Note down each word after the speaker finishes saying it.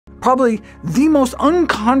probably the most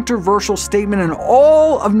uncontroversial statement in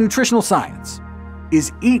all of nutritional science,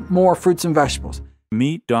 is eat more fruits and vegetables.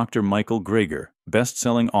 Meet Dr. Michael Greger,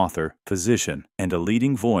 best-selling author, physician, and a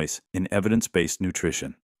leading voice in evidence-based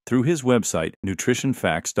nutrition. Through his website,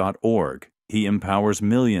 nutritionfacts.org, he empowers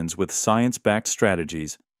millions with science-backed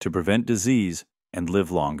strategies to prevent disease and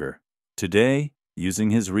live longer. Today, using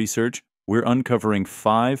his research, we're uncovering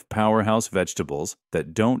 5 powerhouse vegetables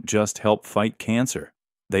that don't just help fight cancer.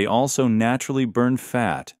 They also naturally burn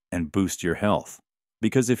fat and boost your health.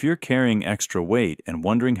 Because if you're carrying extra weight and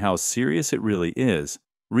wondering how serious it really is,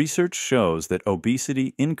 research shows that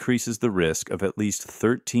obesity increases the risk of at least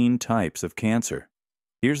 13 types of cancer.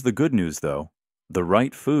 Here's the good news, though. The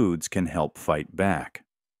right foods can help fight back.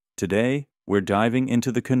 Today, we're diving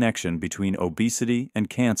into the connection between obesity and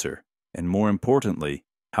cancer, and more importantly,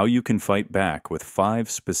 how you can fight back with 5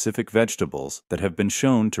 specific vegetables that have been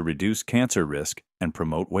shown to reduce cancer risk and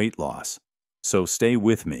promote weight loss. So stay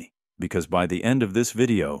with me, because by the end of this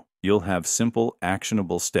video, you'll have simple,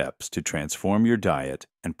 actionable steps to transform your diet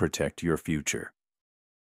and protect your future.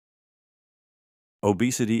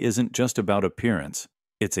 Obesity isn't just about appearance,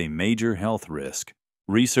 it's a major health risk.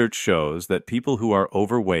 Research shows that people who are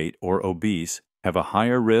overweight or obese have a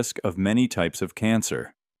higher risk of many types of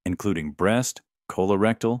cancer, including breast,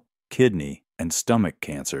 colorectal, kidney, and stomach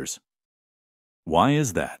cancers. Why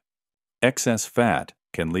is that? Excess fat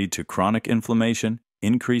can lead to chronic inflammation,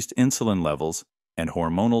 increased insulin levels, and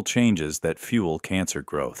hormonal changes that fuel cancer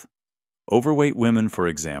growth. Overweight women, for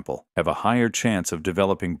example, have a higher chance of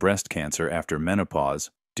developing breast cancer after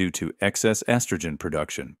menopause due to excess estrogen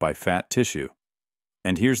production by fat tissue.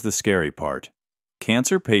 And here's the scary part.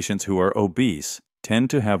 Cancer patients who are obese tend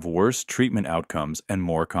to have worse treatment outcomes and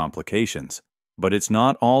more complications. But it's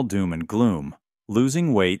not all doom and gloom.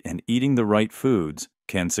 Losing weight and eating the right foods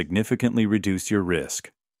can significantly reduce your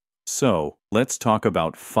risk. So, let's talk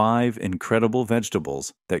about 5 incredible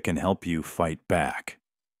vegetables that can help you fight back.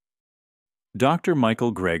 Dr.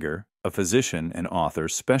 Michael Greger, a physician and author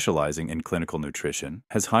specializing in clinical nutrition,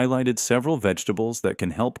 has highlighted several vegetables that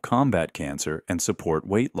can help combat cancer and support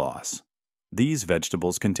weight loss. These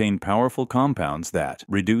vegetables contain powerful compounds that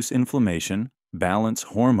reduce inflammation, balance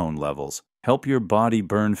hormone levels, help your body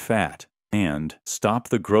burn fat, and stop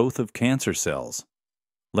the growth of cancer cells.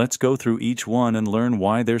 Let's go through each one and learn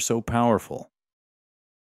why they're so powerful.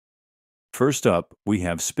 First up, we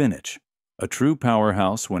have spinach, a true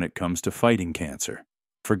powerhouse when it comes to fighting cancer.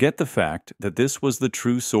 Forget the fact that this was the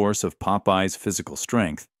true source of Popeye's physical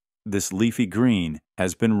strength. This leafy green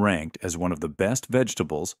has been ranked as one of the best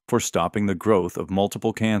vegetables for stopping the growth of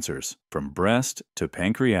multiple cancers, from breast to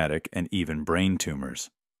pancreatic and even brain tumors.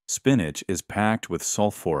 Spinach is packed with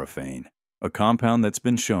sulforaphane, a compound that's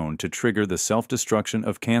been shown to trigger the self-destruction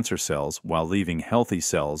of cancer cells while leaving healthy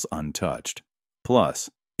cells untouched. Plus,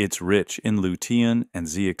 it's rich in lutein and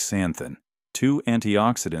zeaxanthin, 2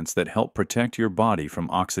 antioxidants that help protect your body from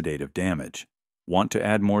oxidative damage. Want to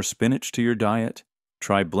add more spinach to your diet?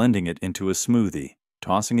 Try blending it into a smoothie,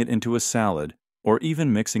 tossing it into a salad, or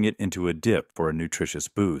even mixing it into a dip for a nutritious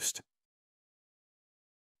boost.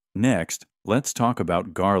 Next, let's talk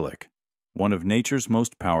about garlic, one of nature's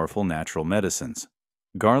most powerful natural medicines.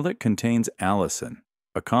 Garlic contains allicin,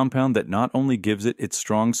 a compound that not only gives it its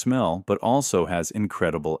strong smell but also has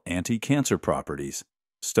incredible anti-cancer properties.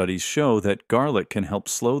 Studies show that garlic can help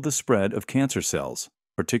slow the spread of cancer cells,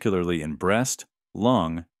 particularly in breast,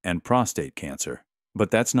 lung, and prostate cancer.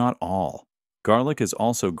 But that's not all. Garlic is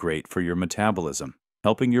also great for your metabolism,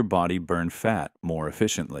 helping your body burn fat more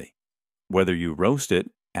efficiently. Whether you roast it,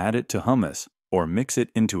 add it to hummus, or mix it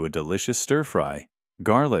into a delicious stir-fry,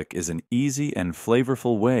 garlic is an easy and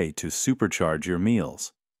flavorful way to supercharge your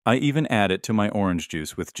meals. I even add it to my orange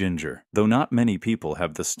juice with ginger, though not many people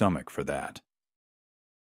have the stomach for that.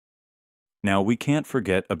 Now, we can't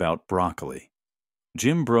forget about broccoli.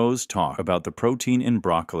 Gym bros talk about the protein in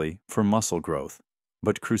broccoli for muscle growth,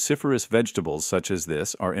 but cruciferous vegetables such as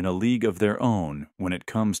this are in a league of their own when it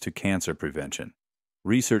comes to cancer prevention.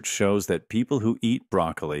 Research shows that people who eat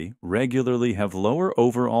broccoli regularly have lower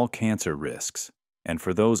overall cancer risks, and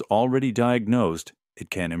for those already diagnosed, it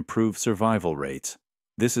can improve survival rates.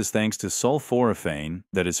 This is thanks to sulforaphane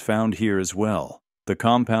that is found here as well, the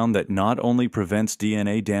compound that not only prevents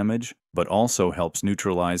DNA damage, but also helps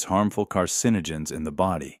neutralize harmful carcinogens in the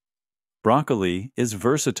body. Broccoli is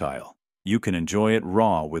versatile. You can enjoy it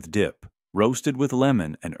raw with dip, roasted with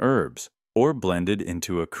lemon and herbs, or blended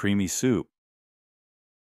into a creamy soup.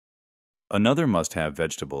 Another must-have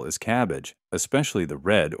vegetable is cabbage, especially the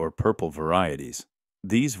red or purple varieties.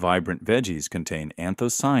 These vibrant veggies contain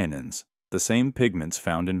anthocyanins, the same pigments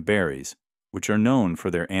found in berries, which are known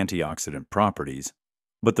for their antioxidant properties,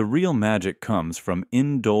 but the real magic comes from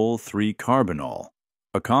indole 3-carbinol,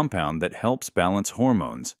 a compound that helps balance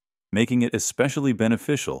hormones, making it especially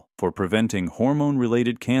beneficial for preventing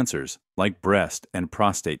hormone-related cancers like breast and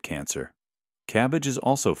prostate cancer. Cabbage is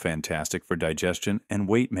also fantastic for digestion and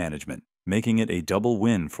weight management, making it a double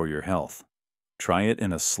win for your health. Try it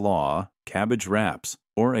in a slaw, cabbage wraps,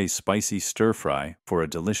 or a spicy stir-fry for a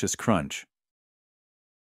delicious crunch.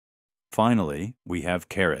 Finally, we have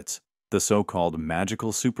carrots, the so-called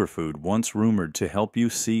magical superfood once rumored to help you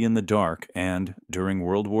see in the dark and, during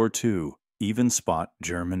World War II, even spot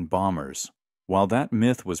German bombers. While that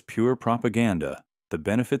myth was pure propaganda, the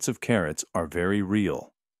benefits of carrots are very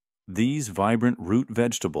real. These vibrant root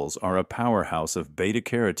vegetables are a powerhouse of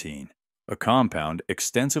beta-carotene, a compound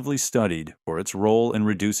extensively studied for its role in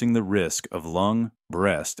reducing the risk of lung,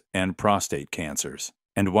 breast, and prostate cancers.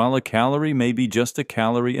 And while a calorie may be just a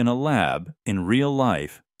calorie in a lab, in real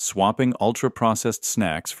life, swapping ultra-processed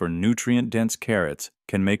snacks for nutrient-dense carrots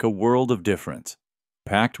can make a world of difference.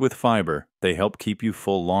 Packed with fiber, they help keep you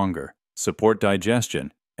full longer, support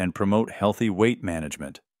digestion, and promote healthy weight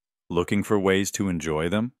management. Looking for ways to enjoy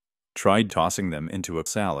them? Try tossing them into a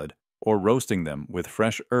salad or roasting them with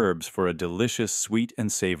fresh herbs for a delicious sweet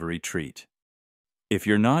and savory treat. If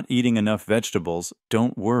you're not eating enough vegetables,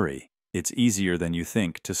 don't worry. It's easier than you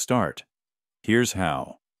think to start. Here's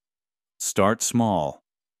how. Start small.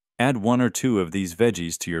 Add 1 or 2 of these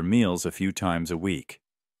veggies to your meals a few times a week.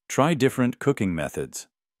 Try different cooking methods.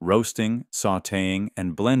 Roasting, sautéing,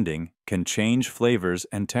 and blending can change flavors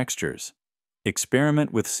and textures.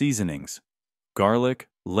 Experiment with seasonings. Garlic,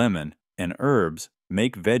 lemon, and herbs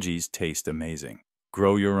make veggies taste amazing.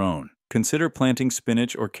 Grow your own. Consider planting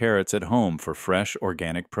spinach or carrots at home for fresh,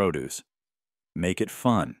 organic produce. Make it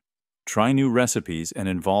fun. Try new recipes and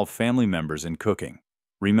involve family members in cooking.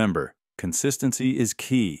 Remember, consistency is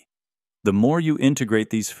key. The more you integrate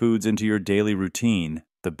these foods into your daily routine,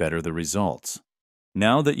 the better the results.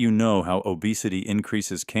 Now that you know how obesity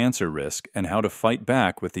increases cancer risk and how to fight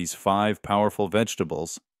back with these 5 powerful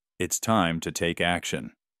vegetables, it's time to take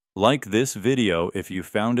action. Like this video if you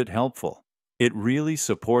found it helpful. It really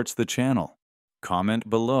supports the channel. Comment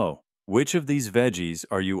below. Which of these veggies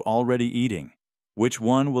are you already eating? Which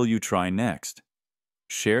one will you try next?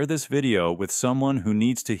 Share this video with someone who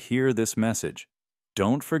needs to hear this message.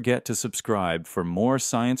 Don't forget to subscribe for more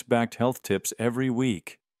science-backed health tips every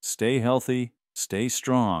week. Stay healthy, stay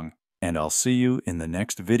strong, and I'll see you in the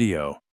next video.